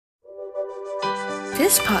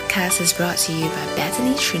This podcast is brought to you by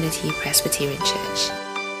Bethany Trinity Presbyterian Church.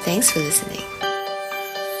 Thanks for listening.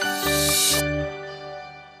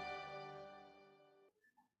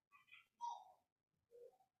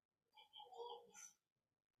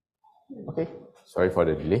 Okay, sorry for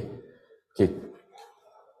the delay. Okay,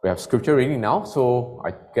 we have scripture reading now, so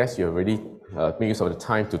I guess you're ready. Make use of the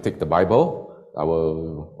time to take the Bible.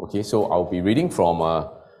 I'll be reading from.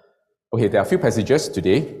 There are a few passages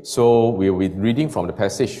today, so we'll be reading from the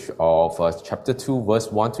passage of chapter 2,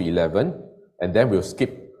 verse 1 to 11, and then we'll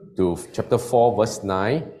skip to chapter 4, verse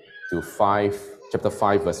 9 to chapter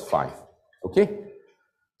 5, verse 5. Okay?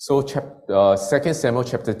 So, 2 Samuel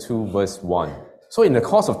chapter 2, verse 1. So, in the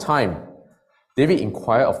course of time, David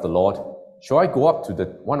inquired of the Lord, "Shall I go up to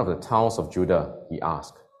one of the towns of Judah?" he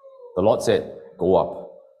asked. The Lord said, "Go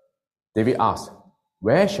up." David asked,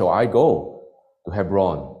 "Where shall I go?" "To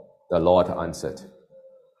Hebron," the Lord answered.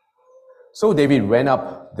 So David went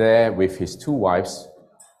up there with his two wives,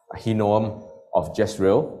 Ahinoam of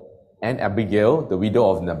Jezreel and Abigail, the widow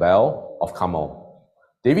of Nabal of Carmel.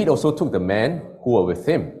 David also took the men who were with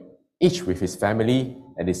him, each with his family,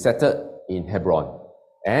 and they settled in Hebron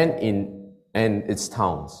and its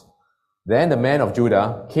towns. Then the men of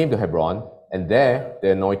Judah came to Hebron, and there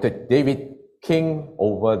they anointed David king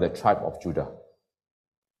over the tribe of Judah.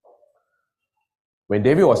 When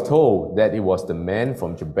David was told that it was the men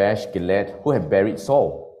from Jabesh Gilead who had buried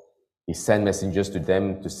Saul, he sent messengers to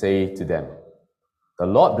them to say to them, "The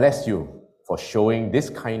Lord bless you for showing this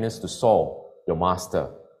kindness to Saul, your master,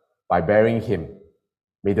 by burying him.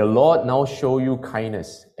 May the Lord now show you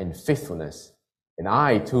kindness and faithfulness, and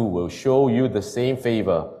I too will show you the same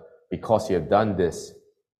favor because you have done this.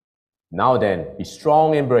 Now then, be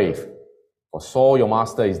strong and brave, for Saul your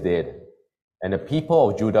master is dead, and the people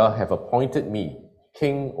of Judah have appointed me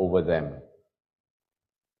king over them."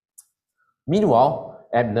 Meanwhile,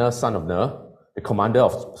 Abner, son of Ner, the commander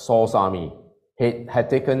of Saul's army, had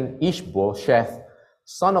taken Ishbosheth,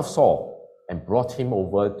 son of Saul, and brought him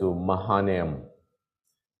over to Mahanaim.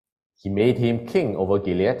 He made him king over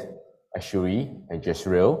Gilead, Ashuri, and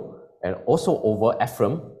Jezreel, and also over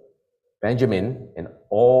Ephraim, Benjamin, and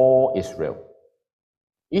all Israel.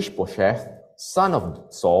 Ishbosheth, son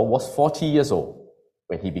of Saul, was 40 years old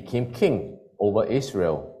when he became king over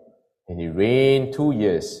Israel, and he reigned 2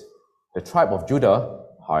 years. The tribe of Judah,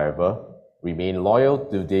 however, remained loyal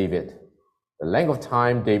to David. The length of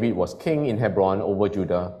time David was king in Hebron over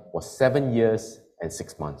Judah was 7 years and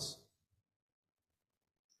 6 months.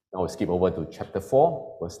 Now we skip over to chapter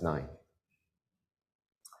 4, verse 9.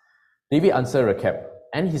 David answered Rechab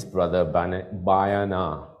and his brother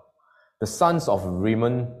Baanah, the sons of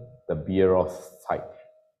Rimmon the Beerothite.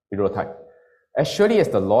 "As surely as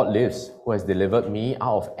the Lord lives, who has delivered me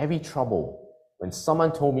out of every trouble, when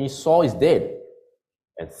someone told me Saul is dead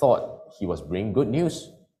and thought he was bringing good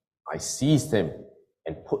news, I seized him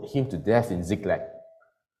and put him to death in Ziklag.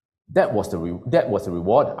 That was the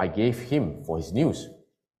reward I gave him for his news.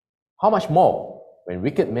 How much more when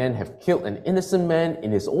wicked men have killed an innocent man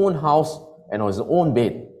in his own house and on his own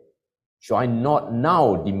bed? Shall I not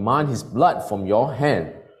now demand his blood from your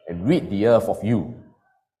hand and rid the earth of you?"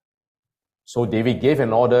 So David gave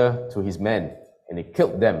an order to his men, and they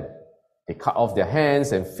killed them. They cut off their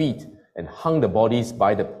hands and feet and hung the bodies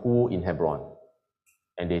by the pool in Hebron.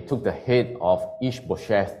 And they took the head of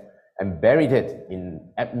Ishbosheth and buried it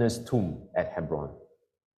in Abner's tomb at Hebron.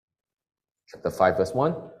 Chapter 5, verse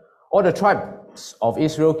 1. All the tribes of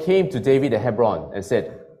Israel came to David at Hebron and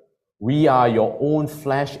said, "We are your own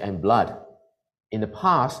flesh and blood. In the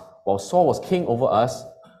past, while Saul was king over us,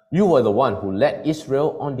 you were the one who led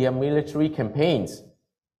Israel on their military campaigns.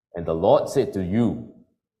 And the Lord said to you,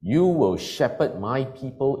 'You will shepherd my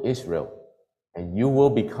people Israel, and you will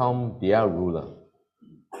become their ruler.'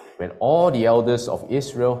 When all the elders of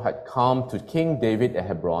Israel had come to King David at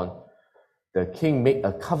Hebron, the king made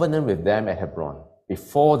a covenant with them at Hebron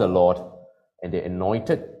before the Lord, and they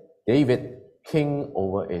anointed David king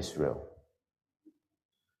over Israel.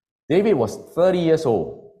 David was 30 years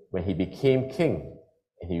old when he became king,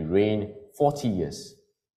 and he reigned 40 years.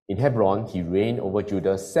 In Hebron, he reigned over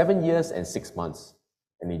Judah 7 years and 6 months.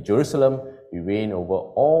 And in Jerusalem, he reigned over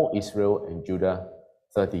all Israel and Judah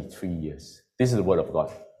 33 years. This is the word of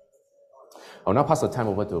God. I'll now pass the time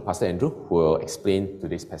over to Pastor Andrew, who will explain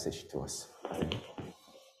today's passage to us.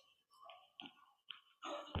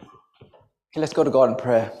 Okay, let's go to God in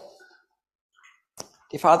prayer.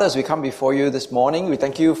 Dear Father, as we come before you this morning, we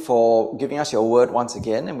thank you for giving us your word once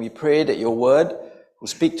again, and we pray that your word will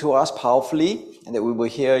speak to us powerfully, and that we will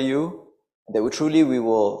hear you, and that we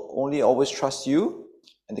will always trust you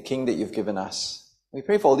and the King that you've given us. We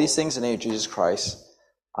pray for all these things in the name of Jesus Christ.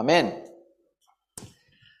 Amen.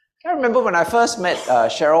 I remember when I first met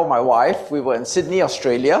Cheryl, my wife. We were in Sydney,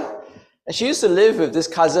 Australia, and she used to live with this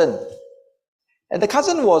cousin. And the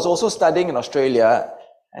cousin was also studying in Australia,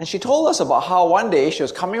 and she told us about how one day she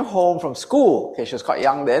was coming home from school. Okay, she was quite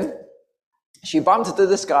young then. She bumped into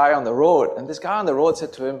this guy on the road, and this guy on the road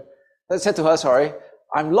said to her,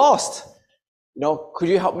 "I'm lost. Could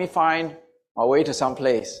you help me find my way to some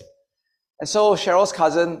place?" And so Cheryl's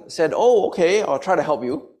cousin said, "Oh, okay, I'll try to help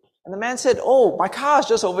you." And the man said, "Oh, my car is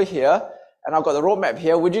just over here, and I've got the road map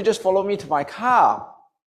here. Would you just follow me to my car?"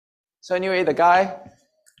 So anyway, the guy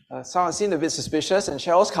seemed a bit suspicious, and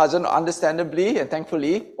Cheryl's cousin, understandably and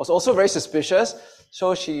thankfully, was also very suspicious.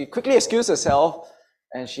 So she quickly excused herself,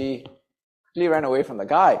 and she quickly ran away from the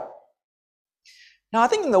guy. Now, I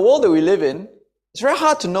think in the world that we live in, it's very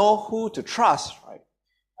hard to know who to trust, right?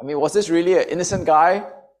 I mean, was this really an innocent guy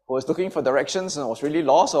who was looking for directions and was really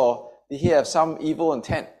lost, or did he have some evil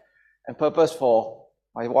intent and purpose for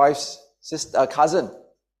my wife's cousin?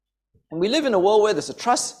 And we live in a world where there's a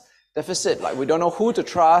trust deficit. Like, we don't know who to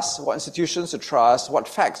trust, what institutions to trust, what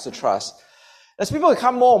facts to trust. As people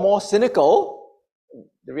become more and more cynical,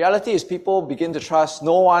 the reality is people begin to trust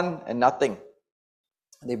no one and nothing.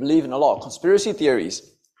 They believe in a lot of conspiracy theories.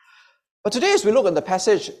 But today, as we look at the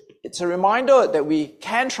passage, it's a reminder that we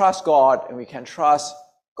can trust God and we can trust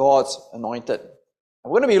God's anointed.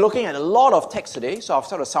 We're going to be looking at a lot of text today, so I've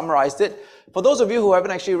sort of summarized it. For those of you who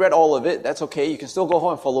haven't actually read all of it, that's okay. You can still go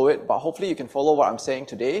home and follow it, but hopefully you can follow what I'm saying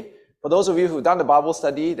today. For those of you who've done the Bible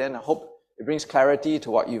study, then I hope it brings clarity to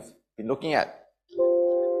what you've been looking at.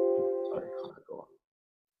 Sorry, how to go?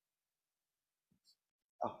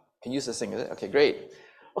 Oh, can you use this thing, is it? Okay, great.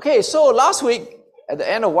 Okay, so last week, at the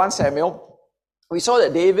end of 1 Samuel, we saw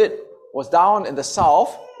that David was down in the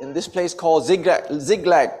south, in this place called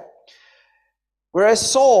Ziklag. Whereas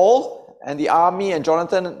Saul and the army and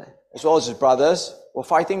Jonathan, as well as his brothers, were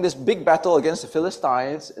fighting this big battle against the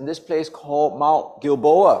Philistines in this place called Mount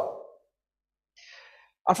Gilboa.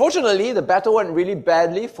 Unfortunately, the battle went really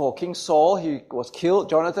badly for King Saul. He was killed,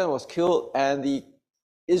 Jonathan was killed, and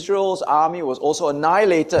Israel's army was also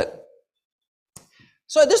annihilated.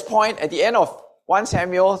 So at this point, at the end of 1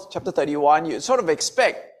 Samuel chapter 31, you sort of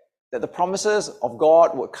expect that the promises of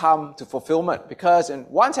God would come to fulfillment, because in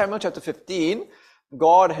 1 Samuel chapter 15,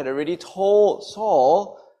 God had already told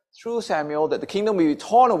Saul through Samuel that the kingdom would be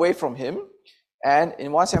torn away from him. And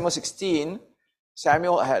in 1 Samuel 16,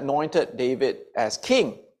 Samuel had anointed David as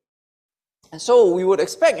king. And so we would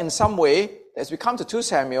expect in some way, as we come to 2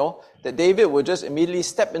 Samuel, that David would just immediately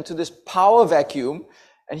step into this power vacuum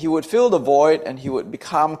and he would fill the void and he would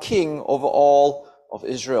become king over all of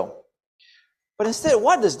Israel. But instead,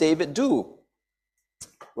 what does David do?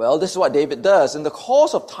 Well, this is what David does. In the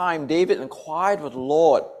course of time, David inquired with the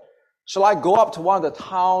Lord, "Shall I go up to one of the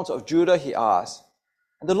towns of Judah?" he asked.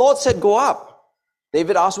 And the Lord said, "Go up."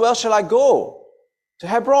 David asked, "Well, shall I go to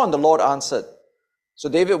Hebron?" The Lord answered. So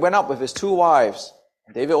David went up with his 2 wives.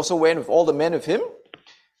 David also went with all the men with him.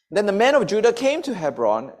 Then the men of Judah came to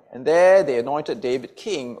Hebron, and there they anointed David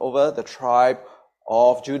king over the tribe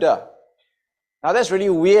of Judah. Now that's really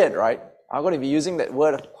weird, right? I'm going to be using that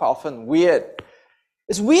word quite often, weird.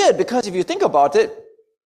 It's weird because if you think about it,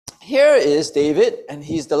 here is David, and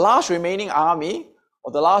he's the last remaining army,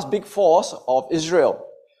 or the last big force of Israel.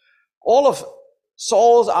 All of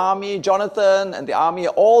Saul's army, Jonathan, and the army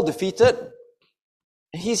are all defeated.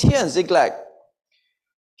 And he's here in Ziklag.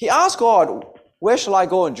 He asked God, "Where shall I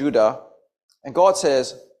go in Judah?" And God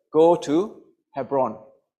says, "Go to Hebron."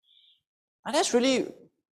 And that's really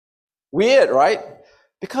weird, right?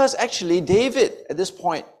 Because actually David, at this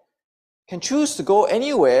point, can choose to go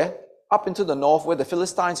anywhere up into the north where the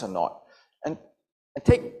Philistines are not, and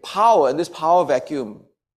take power in this power vacuum.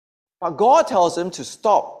 But God tells him to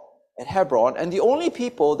stop at Hebron, and the only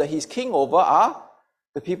people that he's king over are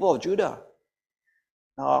the people of Judah.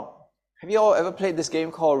 Now, have you all ever played this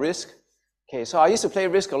game called Risk? Okay, so I used to play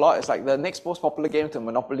Risk a lot. It's like the next most popular game to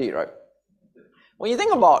Monopoly, right? When you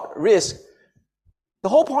think about Risk, the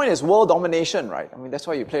whole point is world domination, right? I mean, that's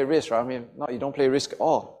why you play Risk, right? I mean, you don't play Risk at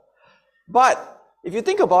all. But if you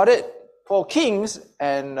think about it, for kings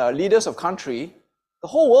and leaders of country, the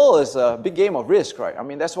whole world is a big game of Risk, right? I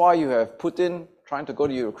mean, that's why you have Putin trying to go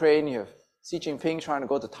to Ukraine, you have Xi Jinping trying to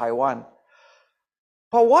go to Taiwan.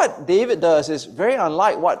 But what David does is very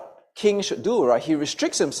unlike what kings should do, right? He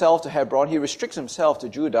restricts himself to Hebron, he restricts himself to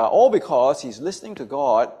Judah, all because he's listening to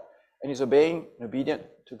God and he's obeying and obedient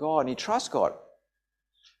to God and he trusts God.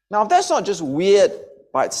 Now, if that's not just weird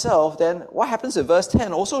by itself, then what happens in verse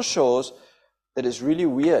 10 also shows that it's really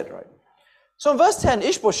weird, right? So in verse 10,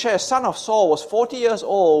 Ishbosheth, son of Saul, was 40 years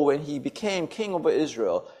old when he became king over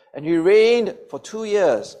Israel, and he reigned for 2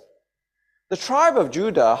 years. The tribe of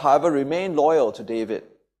Judah, however, remained loyal to David.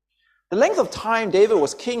 The length of time David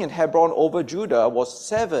was king in Hebron over Judah was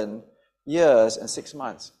 7 years and 6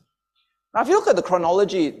 months. Now, if you look at the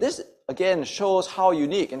chronology, this again shows how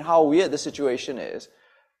unique and how weird the situation is.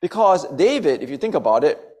 Because David, if you think about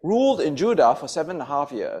it, ruled in Judah for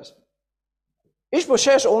 7.5 years.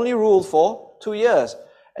 Ishbosheth only ruled for 2 years.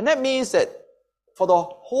 And that means that for the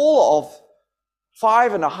whole of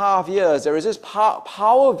 5.5 years, there is this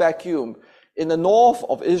power vacuum in the north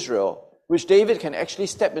of Israel, which David can actually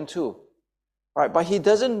step into. Right? But he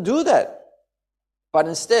doesn't do that. But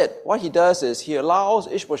instead, what he does is he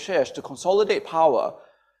allows Ishbosheth to consolidate power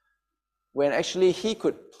when actually he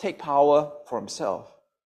could take power for himself.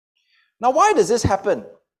 Now, why does this happen?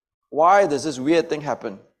 Why does this weird thing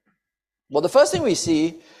happen? Well, the first thing we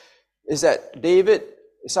see is that David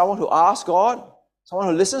is someone who asks God, someone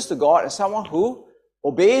who listens to God, and someone who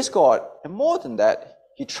obeys God. And more than that,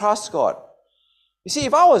 he trusts God. You see,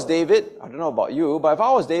 if I was David, I don't know about you, but if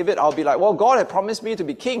I was David, I'll be like, well, God had promised me to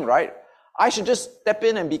be king, right? I should just step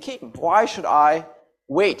in and be king. Why should I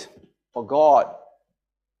wait for God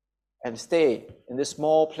and stay in this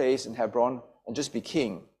small place in Hebron and just be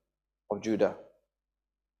king of Judah?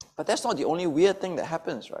 But that's not the only weird thing that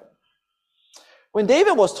happens, right? When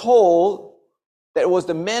David was told that it was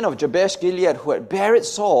the men of Jabesh Gilead who had buried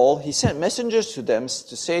Saul, he sent messengers to them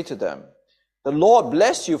to say to them, "The Lord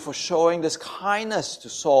bless you for showing this kindness to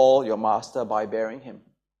Saul, your master, by burying him.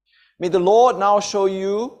 May the Lord now show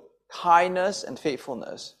you kindness and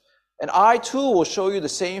faithfulness, and I too will show you the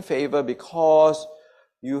same favor because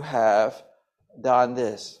you have done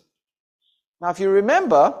this." Now, if you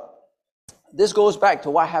remember, this goes back to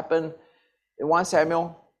what happened in 1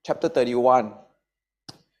 Samuel chapter 31.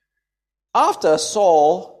 After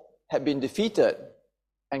Saul had been defeated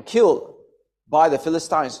and killed by the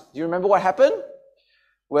Philistines, do you remember what happened?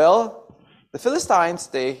 Well, the Philistines,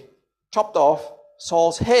 they chopped off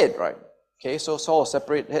Saul's head, right? Okay, so Saul was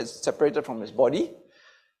separated from his body.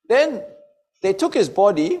 Then they took his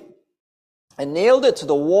body and nailed it to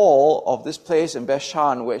the wall of this place in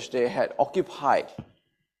Bethshan, which they had occupied.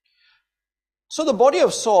 So the body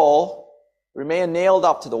of Saul remained nailed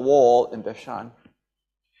up to the wall in Bethshan.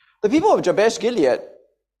 The people of Jabesh Gilead,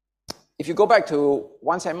 if you go back to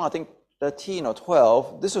 1 Samuel, I think 13 or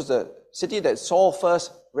 12, this was the city that Saul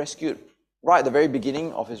first rescued right at the very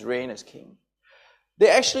beginning of his reign as king. They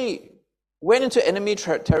actually went into enemy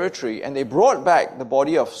territory and they brought back the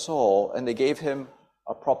body of Saul and they gave him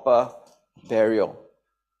a proper burial.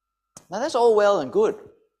 Now that's all well and good.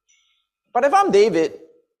 But if I'm David,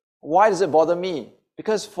 why does it bother me?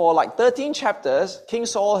 Because for like 13 chapters, King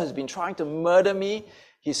Saul has been trying to murder me.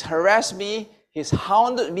 He's harassed me. He's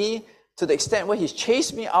hounded me to the extent where he's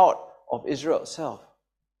chased me out of Israel itself.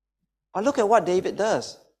 But look at what David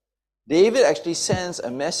does. David actually sends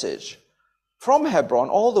a message from Hebron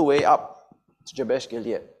all the way up to Jabesh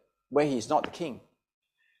Gilead, where he's not the king.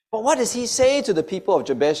 But what does he say to the people of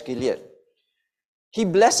Jabesh Gilead? He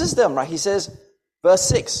blesses them, right? He says, verse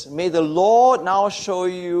 6, "May the Lord now show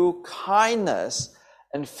you kindness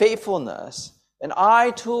and faithfulness, and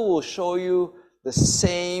I too will show you the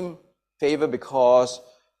same favor because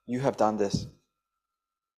you have done this."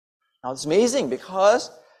 Now it's amazing because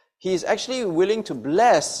he is actually willing to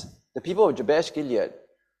bless the people of Jabesh Gilead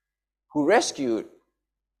who rescued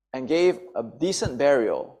and gave a decent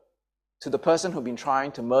burial to the person who'd been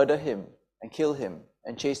trying to murder him and kill him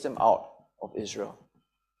and chase him out of Israel.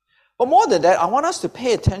 But more than that, I want us to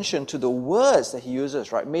pay attention to the words that he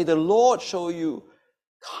uses, right? "May the Lord show you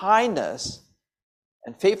kindness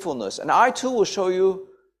and faithfulness, and I too will show you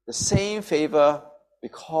the same favor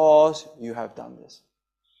because you have done this."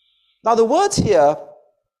 Now the words here,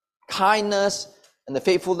 kindness and the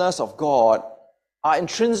faithfulness of God, are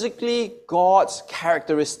intrinsically God's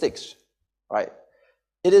characteristics, right?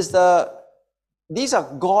 These are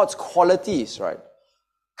God's qualities, right?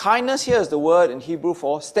 Kindness here is the word in Hebrew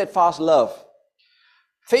for steadfast love.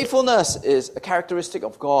 Faithfulness is a characteristic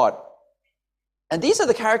of God. And these are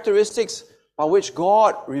the characteristics by which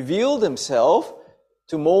God revealed himself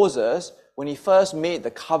to Moses when he first made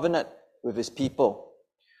the covenant with his people.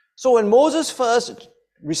 So when Moses first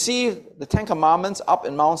received the Ten Commandments up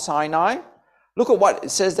in Mount Sinai, look at what it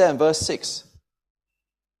says there in verse 6.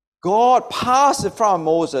 God passed in front of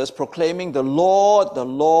Moses, proclaiming, the Lord,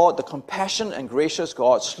 the compassionate and gracious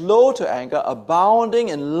God, slow to anger, abounding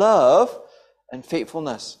in love and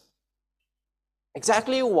faithfulness."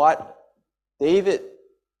 Exactly what David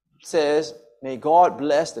says, "May God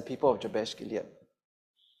bless the people of Jabesh Gilead."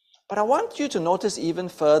 But I want you to notice even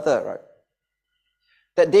further, right?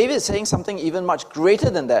 That David is saying something even much greater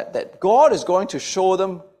than that God is going to show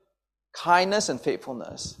them kindness and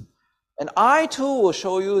faithfulness. And I too will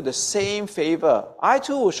show you the same favor. I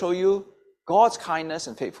too will show you God's kindness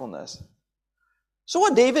and faithfulness. So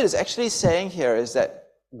what David is actually saying here is that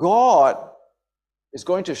God is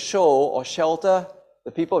going to show or shelter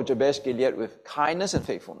the people of Jabesh Gilead with kindness and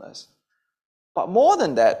faithfulness. But more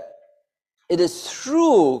than that, it is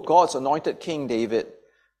through God's anointed King David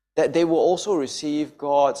that they will also receive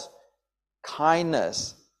God's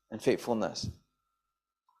kindness and faithfulness.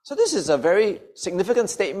 So this is a very significant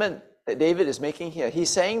statement that David is making here. He's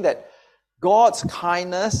saying that God's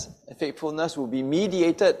kindness and faithfulness will be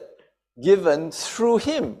mediated, given through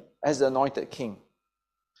him as the anointed king.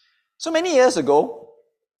 So many years ago,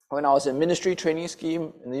 when I was in ministry training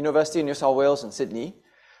scheme in the University of New South Wales in Sydney,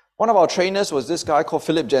 one of our trainers was this guy called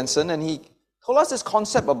Philip Jensen, and he told us this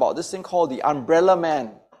concept about this thing called the umbrella man.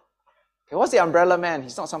 Okay, what's the umbrella man?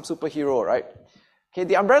 He's not some superhero, right? Okay,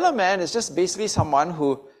 the umbrella man is just basically someone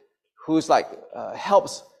who's like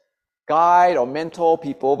helps guide or mentor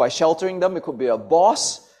people by sheltering them. It could be a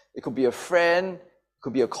boss, it could be a friend, it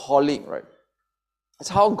could be a colleague, right? It's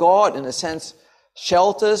how God, in a sense,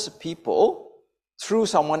 shelters people through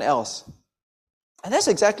someone else. And that's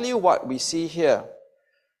exactly what we see here.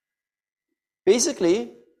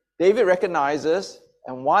 Basically, David recognizes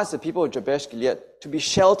and wants the people of Jabesh Gilead to be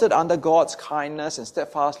sheltered under God's kindness and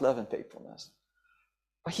steadfast love and faithfulness.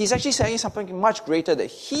 But he's actually saying something much greater, that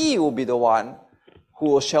he will be the one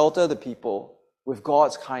who will shelter the people with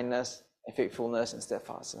God's kindness and faithfulness and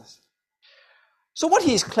steadfastness. So what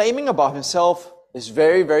he's claiming about himself is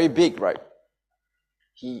very, very big, right?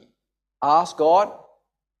 He asks God,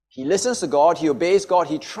 he listens to God, he obeys God,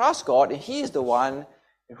 he trusts God, and he is the one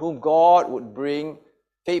in whom God would bring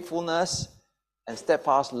faithfulness and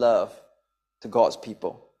steadfast love to God's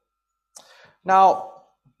people. Now,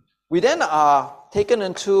 we then are taken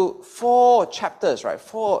into 4 chapters, right?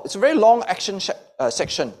 It's a very long action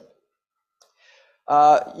section.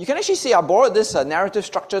 You can actually see, I borrowed this narrative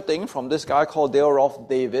structure thing from this guy called Dale Rolfe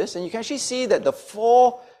Davis, and you can actually see that the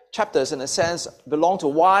 4 chapters, in a sense, belong to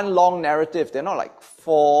one long narrative. They're not like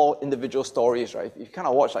 4 individual stories, right? If you kind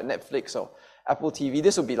of watch like Netflix or Apple TV,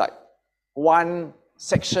 this would be like one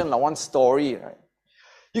section, like one story, right?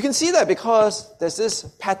 You can see that because there's this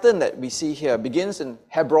pattern that we see here. It begins in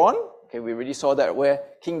Hebron. Okay, we already saw that, where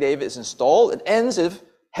King David is installed. It ends with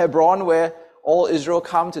Hebron, where all Israel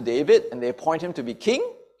come to David and they appoint him to be king.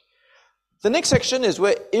 The next section is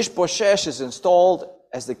where Ishbosheth is installed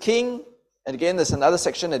as the king. And again, there's another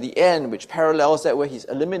section at the end which parallels that, where he's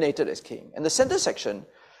eliminated as king. And the center section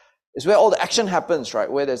is where all the action happens, right?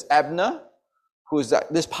 Where there's Abner, who is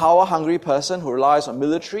this power-hungry person who relies on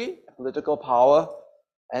military, political power.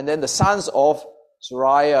 And then the sons of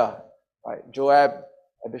Zeruiah, right? Joab,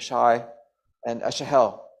 Abishai, and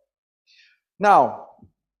Asahel. Now,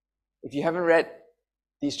 if you haven't read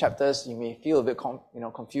these chapters, you may feel a bit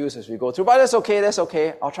confused as we go through, but that's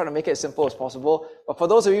okay. I'll try to make it as simple as possible. But for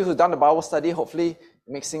those of you who've done the Bible study, hopefully it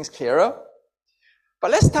makes things clearer.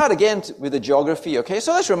 But let's start again with the geography, okay?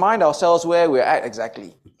 So let's remind ourselves where we're at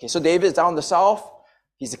exactly. Okay, so David's down the south.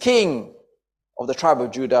 He's the king of the tribe of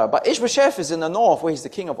Judah. But Ishbosheth is in the north, where he's the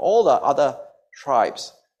king of all the other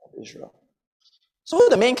tribes of Israel. So who are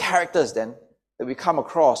the main characters then that we come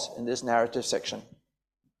across in this narrative section?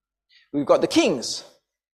 We've got the kings,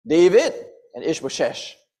 David and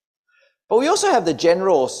Ishbosheth. But we also have the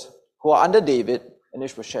generals who are under David and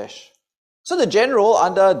Ishbosheth. So the general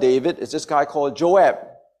under David is this guy called Joab,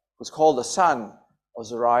 who's called the son of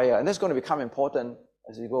Zeruiah. And that's going to become important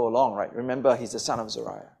as we go along, right? Remember, he's the son of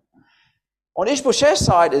Zeruiah. On Ishbosheth's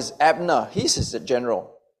side is Abner. He's the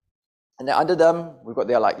general. And then under them, we've got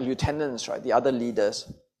their like lieutenants, right? The other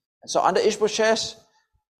leaders. And so under Ishbosheth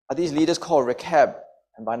are these leaders called Rechab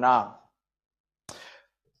and Baanah.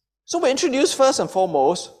 So we're introduced first and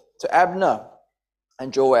foremost to Abner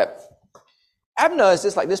and Joab. Abner is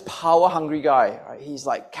this power-hungry guy, right? He's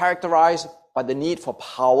like characterized by the need for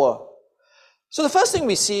power. So the first thing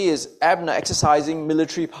we see is Abner exercising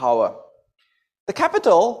military power. The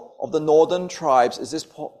capital of the northern tribes is this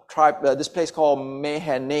place called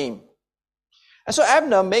Mahanaim. And so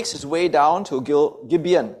Abner makes his way down to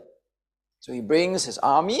Gibeon. So he brings his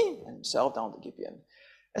army and himself down to Gibeon.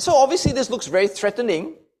 And so obviously this looks very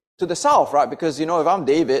threatening to the south, right? Because, if I'm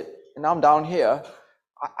David and I'm down here,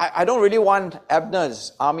 I don't really want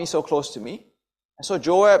Abner's army so close to me. And so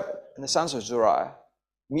Joab and the sons of Zeruiah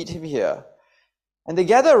meet him here. And they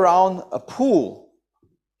gather around a pool.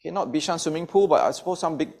 Okay, not Bishan swimming pool, but I suppose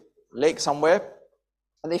some big lake somewhere.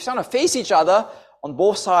 And they kind of face each other on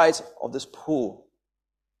both sides of this pool.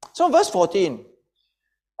 So in verse 14,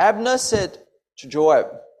 Abner said to Joab,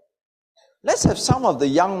 let's have some of the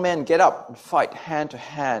young men get up and fight hand to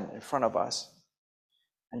hand in front of us.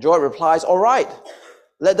 And Joab replies, all right,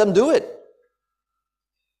 let them do it.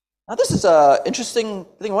 Now this is an interesting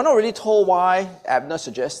thing. We're not really told why Abner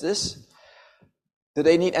suggests this. Do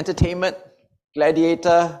they need entertainment,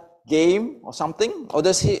 gladiator game or something? Or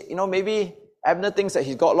does he, maybe Abner thinks that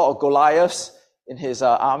he's got a lot of Goliaths in his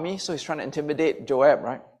army, so he's trying to intimidate Joab,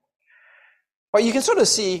 right? But you can sort of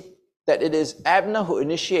see that it is Abner who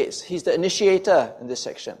initiates. He's the initiator in this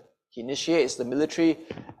section. He initiates the military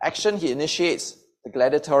action. He initiates the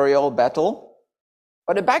gladiatorial battle.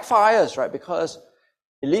 But it backfires, right? Because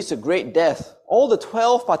it leads to great death. All the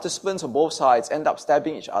 12 participants on both sides end up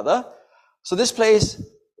stabbing each other. So this place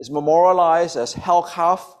is memorialized as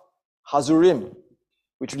Helkath Hazurim,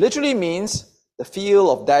 which literally means the field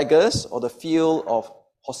of daggers or the field of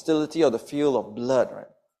hostility or the field of blood, right?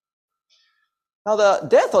 Now the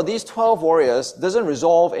death of these 12 warriors doesn't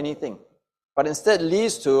resolve anything, but instead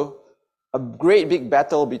leads to a great big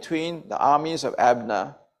battle between the armies of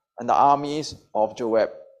Abner and the armies of Joab.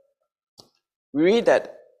 We read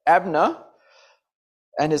that Abner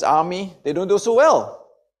and his army, they don't do so well.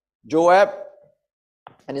 Joab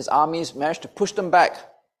and his armies managed to push them back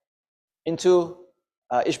into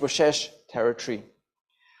Ishbosheth territory.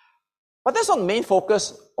 But that's not the main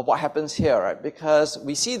focus of what happens here, right? Because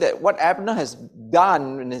we see that what Abner has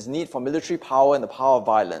done in his need for military power and the power of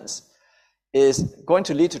violence is going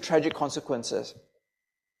to lead to tragic consequences.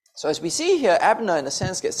 So as we see here, Abner, in a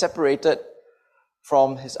sense, gets separated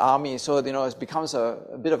from his army. So, it becomes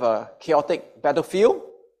a bit of a chaotic battlefield.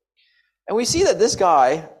 And we see that this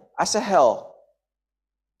guy, Asahel,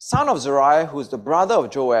 son of Zeruiah, who is the brother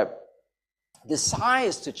of Joab,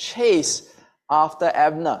 decides to chase after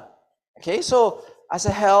Abner. Okay, so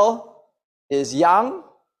Asahel is young,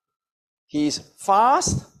 he's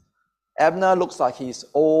fast. Abner looks like he's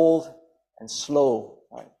old and slow,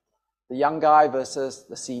 right? The young guy versus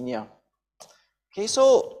the senior. Okay,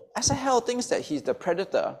 so Asahel thinks that he's the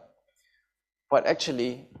predator, but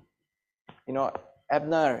actually,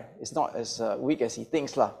 Abner is not as weak as he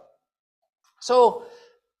thinks, lah. So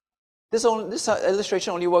this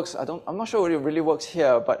illustration only works. I'm not sure it really works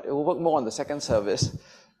here, but it will work more on the second service.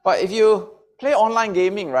 But if you play online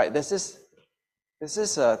gaming, right, there's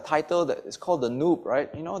this title that is called the noob,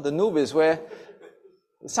 right? The noob is where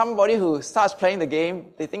somebody who starts playing the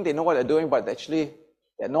game, they think they know what they're doing, but actually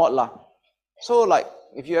they're not, lah. So, like,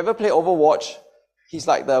 if you ever play Overwatch, he's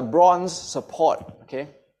like the bronze support, okay?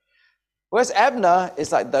 Whereas Abner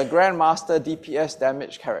is like the grandmaster DPS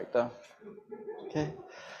damage character, okay?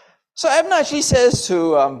 So Abner actually says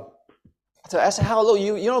to Asahel, look,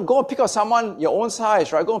 you go and pick on someone your own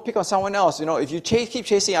size, right? Go and pick on someone else. If you keep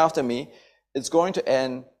chasing after me, it's going to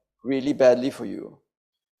end really badly for you.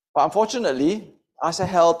 But unfortunately,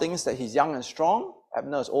 Asahel thinks that he's young and strong.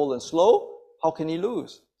 Abner is old and slow. How can he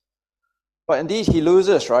lose? But indeed, he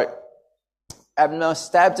loses, right? Abner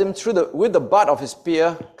stabs him with the butt of his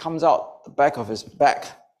spear, comes out the back of his back,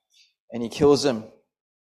 and he kills him.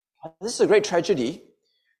 This is a great tragedy.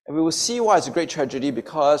 And we will see why it's a great tragedy,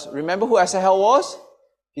 because remember who Asahel was?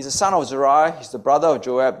 He's the son of Zeruiah. He's the brother of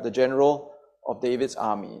Joab, the general of David's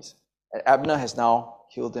armies. And Abner has now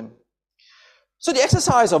killed him. So the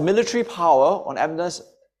exercise of military power on Abner's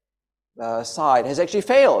side has actually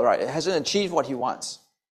failed, right? It hasn't achieved what he wants.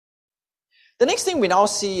 The next thing we now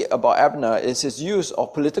see about Abner is his use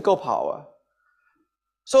of political power.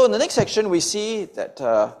 So in the next section, we see that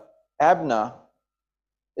Abner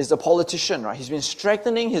is a politician, right? He's been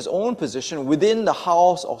strengthening his own position within the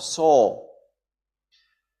house of Saul.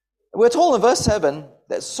 We're told in verse 7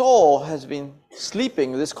 that Saul has been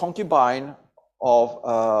sleeping with this concubine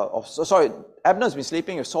Abner has been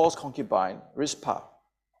sleeping with Saul's concubine, Rizpah.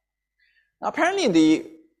 Now, apparently in the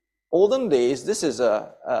olden days, this is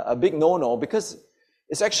a big no-no, because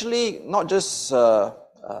it's actually not just a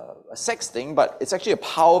sex thing, but it's actually a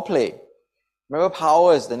power play. Remember,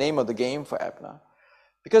 power is the name of the game for Abner.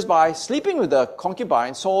 Because by sleeping with the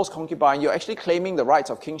concubine, Saul's concubine, you're actually claiming the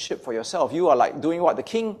rights of kingship for yourself. You are like doing what the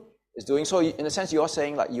king is doing. So in a sense, you're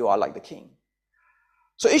saying like you are like the king.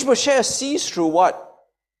 So Ishbosheth sees through what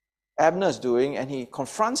Abner is doing, and he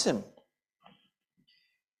confronts him.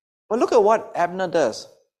 But look at what Abner does.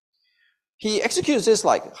 He executes this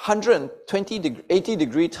like 80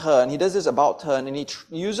 degree turn. He does this about turn, and he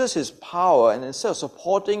uses his power, and instead of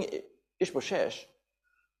supporting Ishbosheth,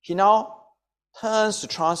 he now turns to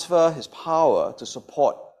transfer his power to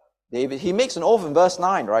support David. He makes an oath in verse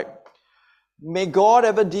 9, right? May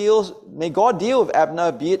God deal with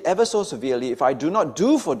Abner, be it ever so severely, if I do not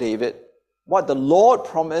do for David what the Lord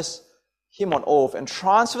promised him on oath, and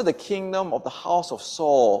transfer the kingdom of the house of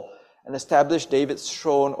Saul, and establish David's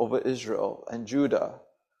throne over Israel and Judah,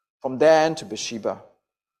 from Dan to Beersheba.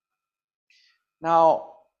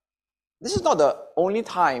 Now, this is not the only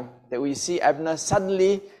time that we see Abner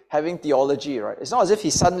suddenly having theology, right? It's not as if he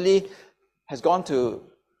suddenly has gone to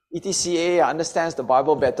ETCA, understands the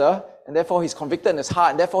Bible better, and therefore he's convicted in his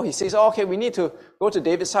heart, and therefore he says, okay, we need to go to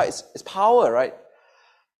David's side. It's power, right?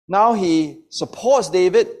 Now he supports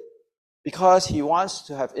David because he wants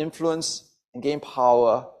to have influence and gain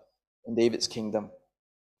power in David's kingdom.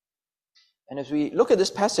 And as we look at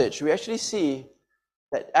this passage, we actually see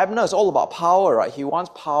that Abner is all about power, right? He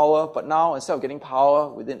wants power, but now instead of getting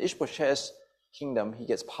power within Ishbosheth's kingdom, he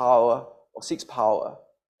gets power or seeks power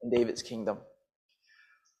in David's kingdom.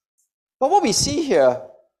 But what we see here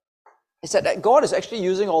is that God is actually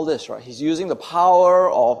using all this, right? He's using the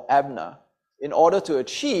power of Abner in order to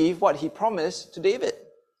achieve what he promised to David.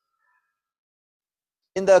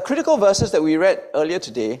 In the critical verses that we read earlier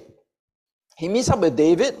today, he meets up with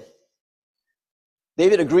David.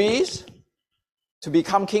 David agrees to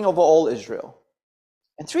become king over all Israel.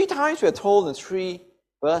 And 3 times we are told in 3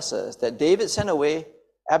 verses that David sent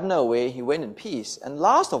Abner away, he went in peace. And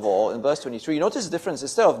last of all, in verse 23, notice the difference.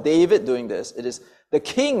 Instead of David doing this, it is the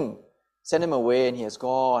king sent him away and he has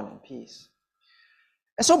gone in peace.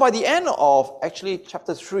 And so by the end of actually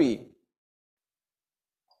chapter 3,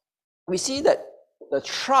 we see that the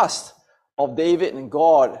trust of David in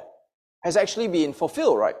God has actually been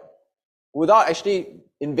fulfilled, right? Without actually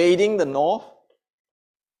invading the north,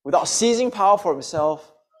 without seizing power for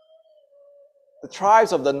himself, the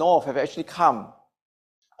tribes of the north have actually come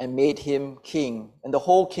and made him king, and the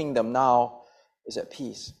whole kingdom now is at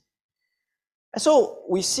peace. And so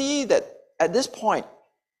we see that at this point,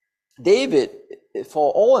 David,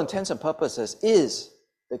 for all intents and purposes, is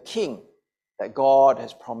the king that God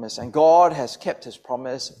has promised, and God has kept his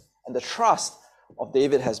promise, and the trust of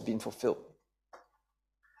David has been fulfilled.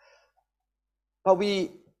 But we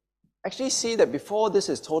actually see that before this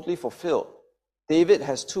is totally fulfilled, David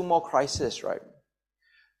has 2 more crises, right?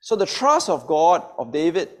 So the trust of God, of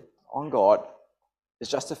David on God, is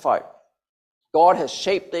justified. God has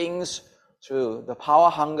shaped things through the power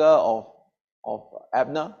hunger of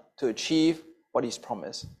Abner to achieve what he's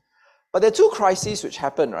promised. But there are 2 crises which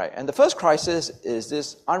happen, right? And the first crisis is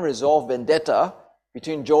this unresolved vendetta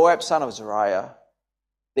between Joab, son of Zeruiah,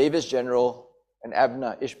 David's general, and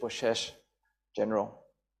Abner, Ishbosheth's general.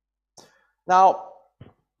 Now,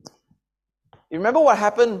 you remember what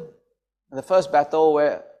happened in the first battle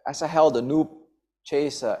where Asahel, the noob,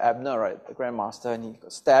 chased Abner, right, the grandmaster, and he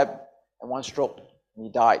got stabbed and 1 stroke, and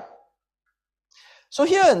he died. So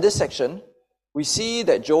here in this section, we see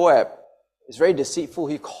that Joab is very deceitful.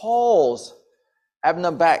 He calls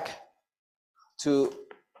Abner back to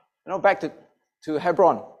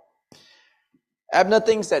Hebron. Abner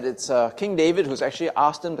thinks that it's King David who's actually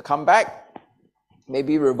asked him to come back,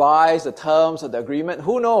 maybe revise the terms of the agreement.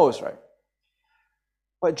 Who knows, right?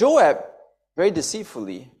 But Joab, very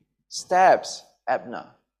deceitfully, stabs Abner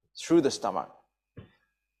through the stomach.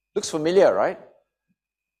 Looks familiar, right?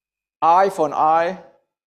 Eye for an eye,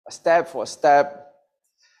 a stab for a stab.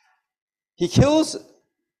 He kills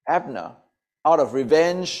Abner out of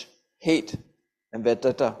revenge, hate, and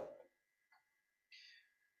vendetta.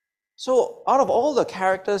 So, out of all the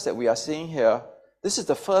characters that we are seeing here, this is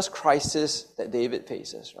the first crisis that David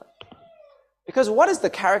faces, right? Because what is the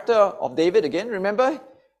character of David again? Remember,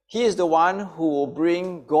 he is the one who will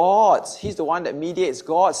bring he's the one that mediates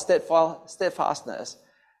God's steadfastness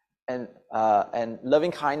and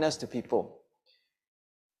loving kindness to people.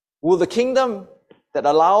 Will the kingdom that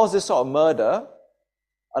allows this sort of murder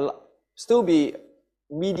still be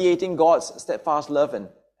mediating God's steadfast love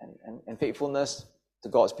and faithfulness to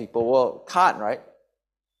God's people? Well, can't, right?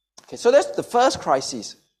 Okay, so that's the first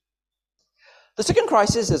crisis. The second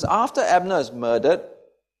crisis is after Abner is murdered,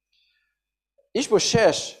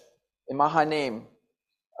 Ishbosheth in Mahanaim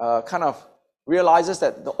kind of realizes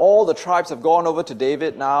that all the tribes have gone over to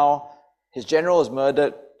David now. His general is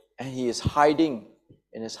murdered, and he is hiding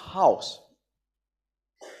in his house.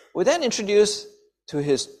 We're then introduced to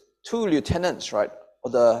his 2 lieutenants, right,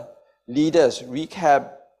 or the leaders,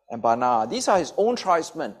 Rechab and Baanah. These are his own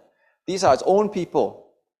tribesmen. These are his own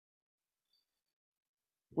people.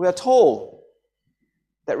 We are told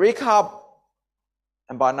that Rechab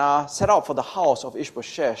and Baanah set out for the house of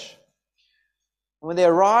Ishbosheth. When they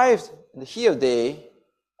arrived in the heat of day,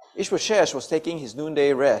 Ishbosheth was taking his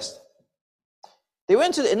noonday rest. They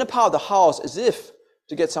went to the inner part of the house as if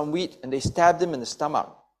to get some wheat, and they stabbed him in the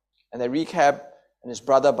stomach. And then Rechab and his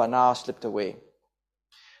brother Baanah slipped away.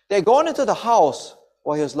 They had gone into the house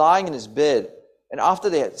while he was lying in his bed, and after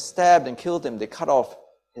they had stabbed and killed him, they cut off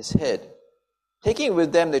his head. Taking it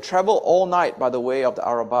with them, they traveled all night by the way of the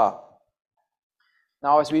Arabah.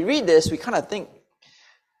 Now, as we read this, we kind of think,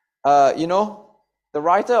 the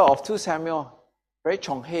writer of 2 Samuel, very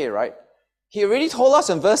chong-hei, right? He already told us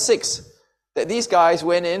in verse 6 that these guys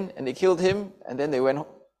went in and they killed him and then they went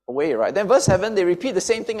away, right? Then verse 7, they repeat the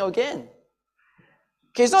same thing again.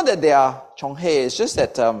 Okay, it's not that they are chong-hei, it's just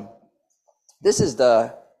that this is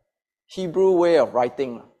the Hebrew way of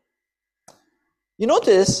writing. You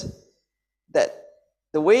notice that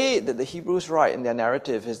the way that the Hebrews write in their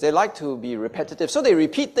narrative is they like to be repetitive. So they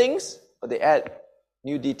repeat things, but they add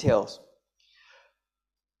new details.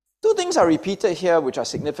 Two things are repeated here which are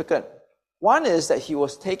significant. One is that he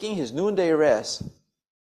was taking his noonday rest,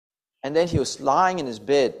 and then he was lying in his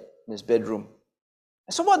bed, in his bedroom.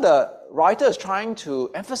 And so what the writer is trying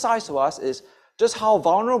to emphasize to us is just how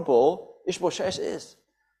vulnerable Ishbosheth is.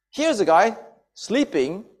 Here's a guy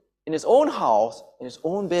sleeping in his own house, in his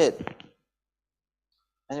own bed.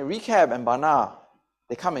 And then Rechab and Baanah,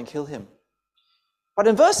 they come and kill him. But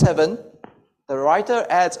in verse 7, the writer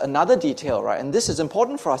adds another detail, right? And this is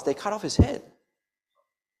important for us. They cut off his head.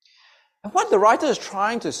 And what the writer is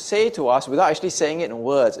trying to say to us, without actually saying it in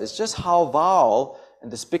words, is just how vile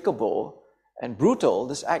and despicable and brutal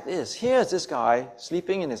this act is. Here's this guy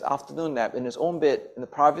sleeping in his afternoon nap in his own bed, in the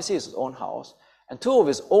privacy of his own house, and two of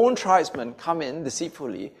his own tribesmen come in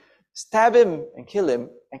deceitfully, stab him and kill him,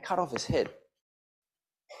 and cut off his head.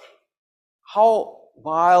 How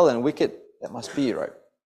vile and wicked that must be, right?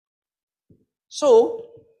 So,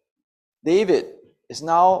 David is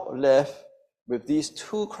now left with these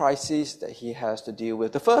two crises that he has to deal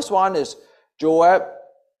with. The first one is Joab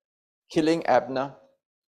killing Abner,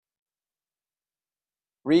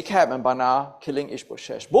 Rechab and Baanah killing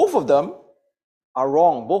Ishbosheth. Both of them are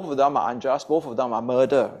wrong, both of them are unjust, both of them are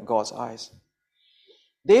murder in God's eyes.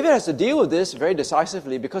 David has to deal with this very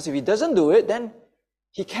decisively, because if he doesn't do it, then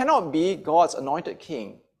he cannot be God's anointed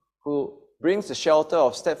king who brings the shelter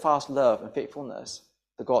of steadfast love and faithfulness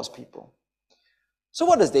to God's people. So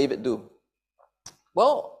what does David do?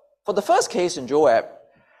 Well, for the first case in Joab,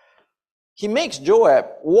 he makes Joab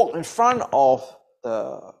walk in front of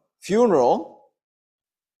the funeral,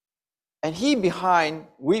 and he behind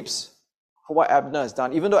weeps for what Abner has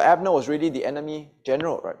done, even though Abner was really the enemy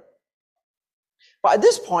general, right? But at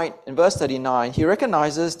this point, in verse 39, he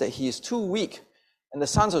recognizes that he is too weak and the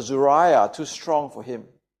sons of Zeruiah are too strong for him.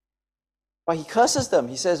 But he curses them.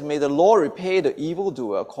 He says, "May the Lord repay the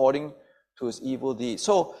evildoer according to his evil deeds."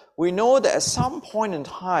 So we know that at some point in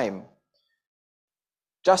time,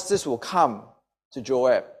 justice will come to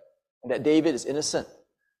Joab, and that David is innocent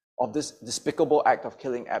of this despicable act of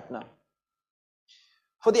killing Abner.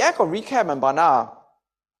 For the act of Rechab and Baanah,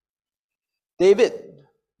 David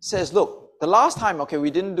says, look, the last time,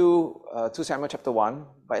 we didn't do 2 Samuel chapter 1,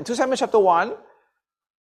 but in 2 Samuel chapter 1,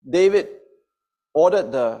 David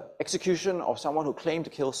ordered the execution of someone who claimed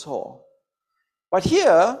to kill Saul. But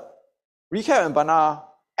here, Rechab and Baanah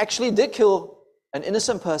actually did kill an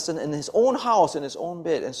innocent person in his own house, in his own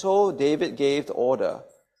bed. And so David gave the order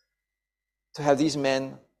to have these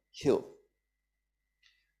men killed.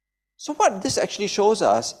 So what this actually shows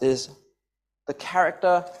us is the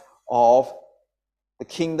character of the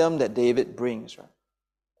kingdom that David brings, right?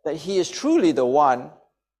 That he is truly the one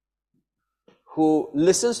who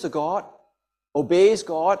listens to God, obeys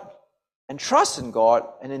God, and trusts in God,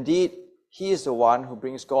 and indeed, he is the one who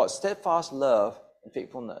brings God's steadfast love and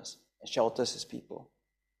faithfulness and shelters his people.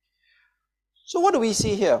 So what do we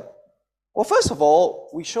see here? Well, first of all,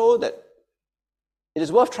 we show that it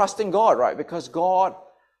is worth trusting God, right? Because God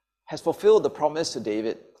has fulfilled the promise to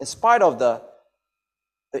David, in spite of the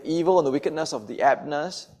evil and the wickedness of the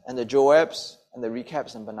Abners and the Joabs and the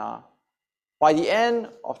Rechabs and Baanah. By the end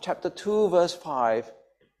of chapter 2, verse 5,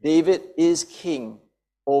 David is king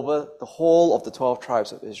over the whole of the 12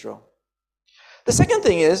 tribes of Israel. The second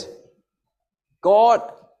thing is, God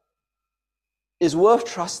is worth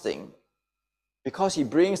trusting because he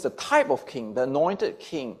brings the type of king, the anointed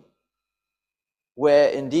king, where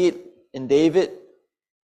indeed in David,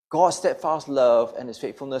 God's steadfast love and his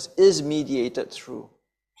faithfulness is mediated through.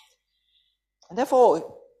 And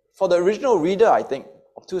therefore, for the original reader, I think,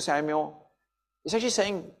 of 2 Samuel, it's actually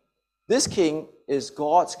saying this king is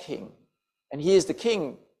God's king. And he is the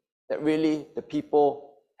king that really the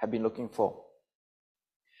people have been looking for.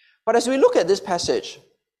 But as we look at this passage,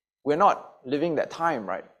 we're not living that time,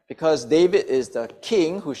 right? Because David is the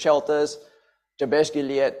king who shelters Jabesh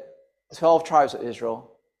Gilead, the 12 tribes of Israel.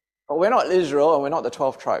 But we're not Israel and we're not the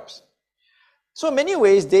 12 tribes. So in many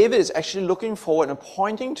ways, David is actually looking forward and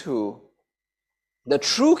pointing to the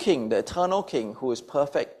true king, the eternal king, who is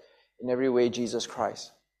perfect in every way, Jesus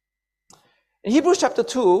Christ. In Hebrews chapter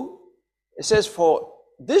 2, it says, for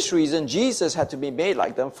this reason, Jesus had to be made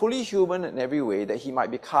like them, fully human in every way, that he might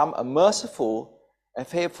become a merciful and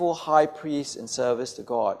faithful high priest in service to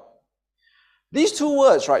God. These two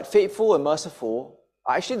words, right, faithful and merciful,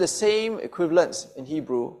 are actually the same equivalents in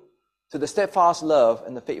Hebrew to the steadfast love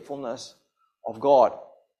and the faithfulness of God,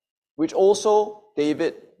 which also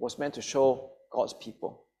David was meant to show God's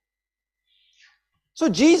people. So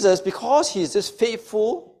Jesus, because he is this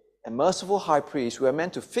faithful and merciful high priest, we are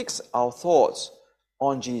meant to fix our thoughts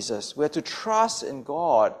on Jesus. We are to trust in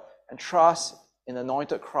God and trust in the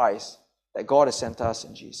anointed Christ that God has sent us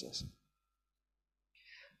in Jesus.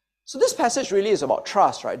 So this passage really is about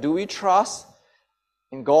trust, right? Do we trust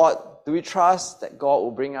in God? Do we trust that God will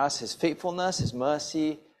bring us his faithfulness, his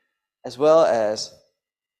mercy, as well as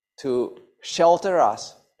to shelter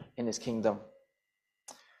us in his kingdom?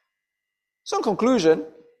 So in conclusion,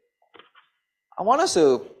 I want us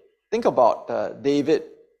to think about David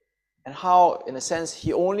and how, in a sense,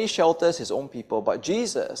 he only shelters his own people, but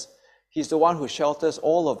Jesus, he's the one who shelters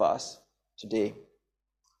all of us today.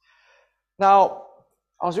 Now,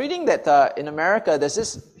 I was reading that in America, there's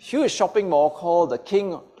this huge shopping mall called the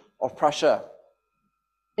King of Prussia.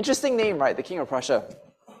 Interesting name, right? The King of Prussia.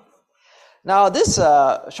 Now, this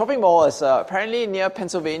shopping mall is apparently near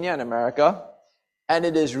Pennsylvania in America, and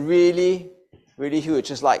it is really, really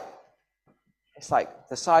huge. It's like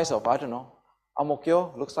the size of, I don't know, Ang Mo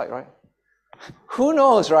Kio, looks like, right? Who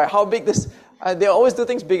knows, right? How big this... they always do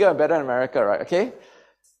things bigger and better in America, right? Okay?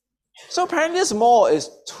 So apparently this mall is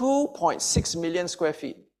 2.6 million square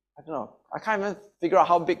feet. I don't know. I can't even figure out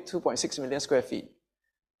how big 2.6 million square feet.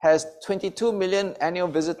 Has 22 million annual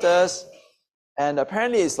visitors, and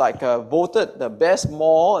apparently it's like voted the best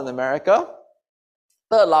mall in America,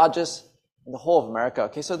 third largest in the whole of America.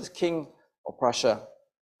 Okay, so this King of Prussia.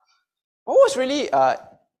 What was really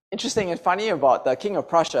interesting and funny about the King of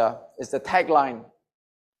Prussia is the tagline.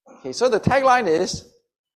 Okay, so the tagline is,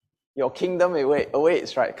 your kingdom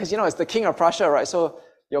awaits, right? Because, it's the King of Prussia, right? So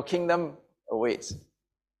your kingdom awaits.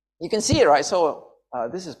 You can see it, right? So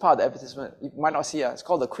this is part of the advertisement. You might not see it. It's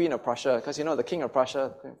called the Queen of Prussia, because, the King of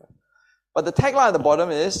Prussia. But the tagline at the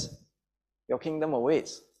bottom is, your kingdom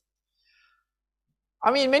awaits.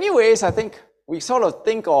 I mean, in many ways, I think we sort of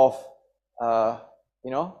think of,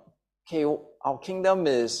 okay, our kingdom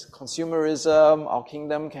is consumerism. Our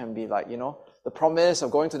kingdom can be like, the promise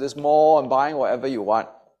of going to this mall and buying whatever you want.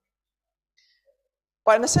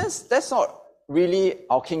 But in a sense, that's not really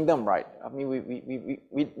our kingdom, right? I mean,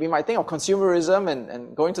 we might think of consumerism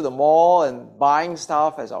and going to the mall and buying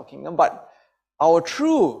stuff as our kingdom, but our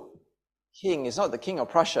true king is not the King of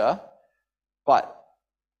Prussia, but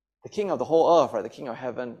the King of the whole earth, right? The King of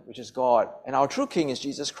heaven, which is God. And our true king is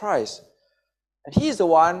Jesus Christ. And he is the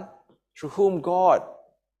one through whom God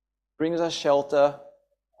brings us shelter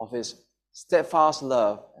of his steadfast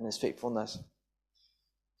love and his faithfulness.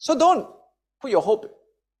 So don't put your hope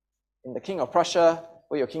in the King of Prussia,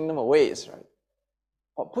 where your kingdom awaits, right?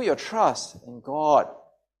 But put your trust in God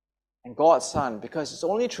and God's Son, because it's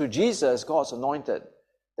only through Jesus, God's anointed,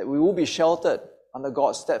 that we will be sheltered under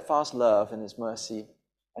God's steadfast love and his mercy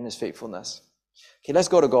and his faithfulness. Okay, let's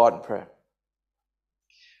go to God in prayer.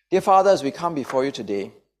 Dear Father, as we come before you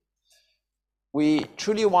today, we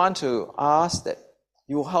truly want to ask that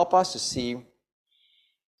you will help us to see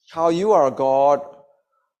how you are a God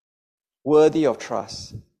worthy of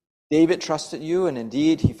trust. David trusted you, and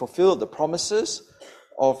indeed he fulfilled the promises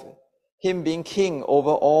of him being king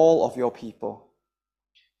over all of your people.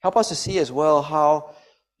 Help us to see as well how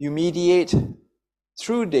you mediate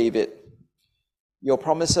through David your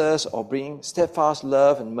promises of bringing steadfast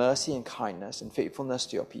love and mercy and kindness and faithfulness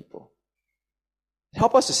to your people.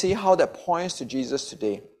 Help us to see how that points to Jesus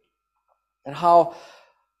today, and how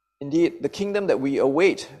indeed the kingdom that we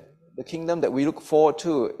await, the kingdom that we look forward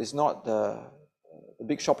to, is not the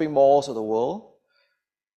big shopping malls of the world,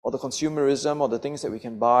 or the consumerism, or the things that we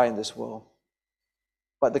can buy in this world.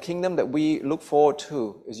 But the kingdom that we look forward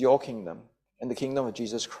to is your kingdom, and the kingdom of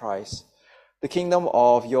Jesus Christ, the kingdom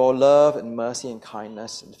of your love and mercy and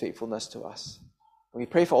kindness and faithfulness to us. We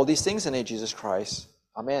pray for all these things in the name of Jesus Christ.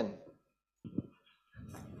 Amen.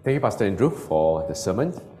 Thank you, Pastor Andrew, for the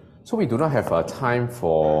sermon. So we do not have time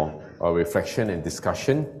for reflection and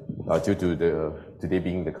discussion due to today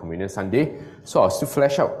being the Communion Sunday. So I'll still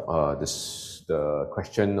flash out the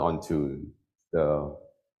question onto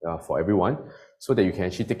for everyone, so that you can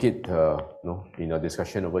actually take it in a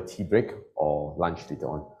discussion over tea break or lunch later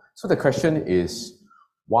on. So the question is,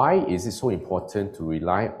 why is it so important to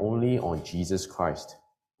rely only on Jesus Christ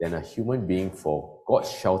than a human being for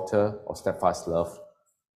God's shelter of steadfast love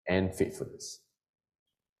and faithfulness?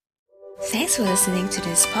 Thanks for listening to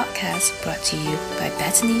this podcast brought to you by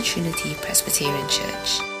Bethany Trinity Presbyterian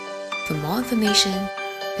Church. For more information,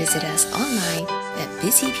 visit us online at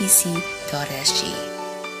busypc.sg.